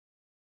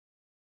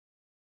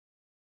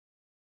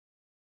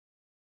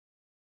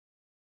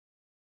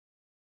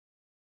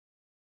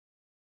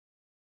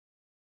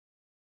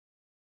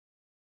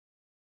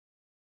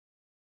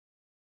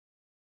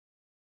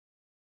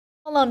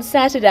Well, on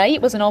Saturday,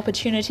 it was an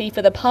opportunity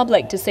for the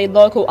public to see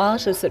local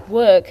artists at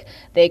work,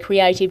 their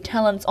creative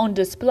talents on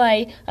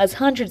display as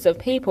hundreds of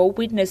people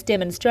witnessed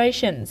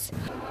demonstrations.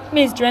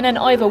 Ms Drennan,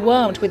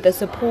 overwhelmed with the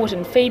support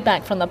and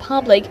feedback from the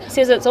public,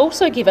 says it's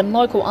also given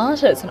local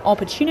artists an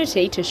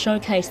opportunity to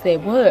showcase their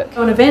work.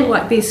 An event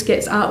like this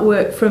gets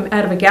artwork from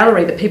out of a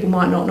gallery that people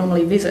might not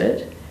normally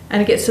visit,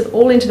 and it gets it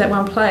all into that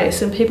one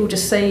place, and people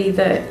just see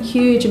the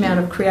huge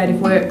amount of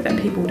creative work that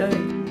people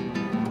do.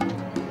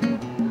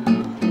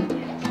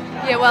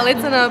 Yeah, well,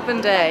 it's an open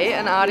day,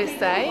 an artist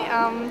day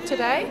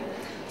today.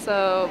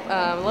 So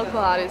local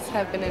artists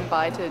have been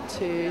invited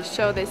to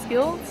show their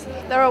skills.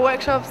 There are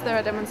workshops, there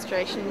are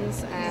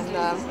demonstrations, and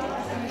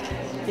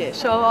yeah,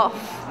 show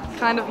off,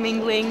 kind of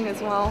mingling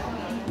as well.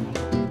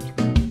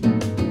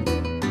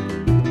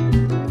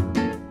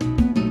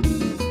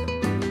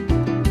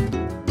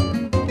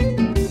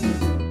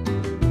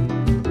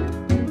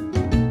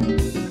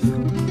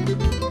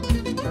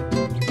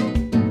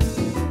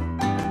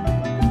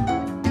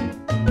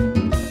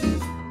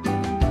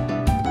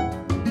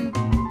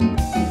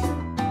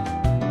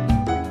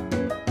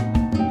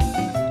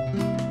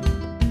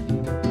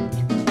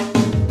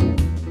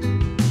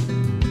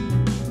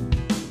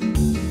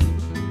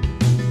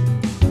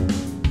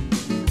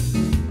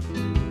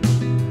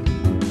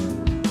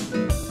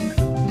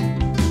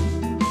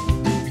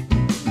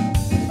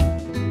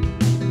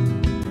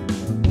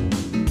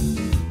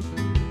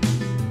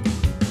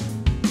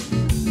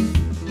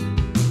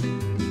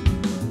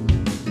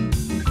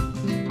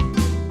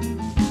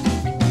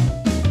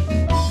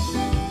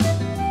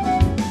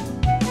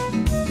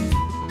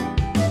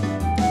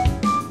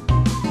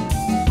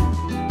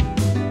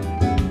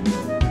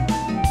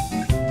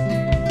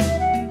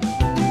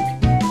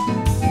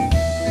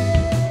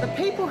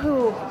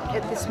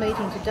 At this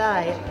meeting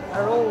today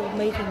are all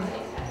meeting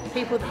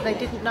people that they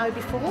didn't know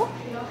before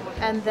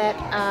and that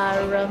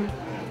are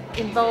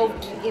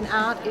involved in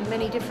art in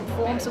many different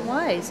forms and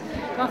ways.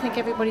 And I think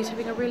everybody's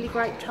having a really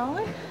great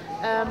time.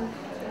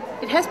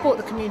 It has brought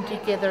the community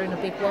together in a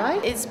big way.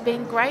 It's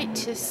been great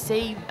to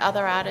see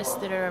other artists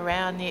that are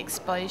around, the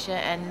exposure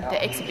and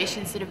the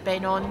exhibitions that have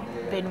been on,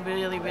 been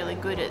really, really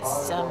good.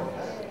 It's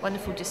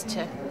wonderful just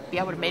to be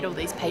able to meet all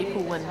these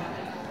people and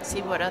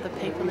see what other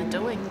people are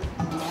doing.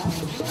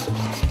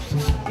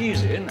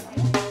 Using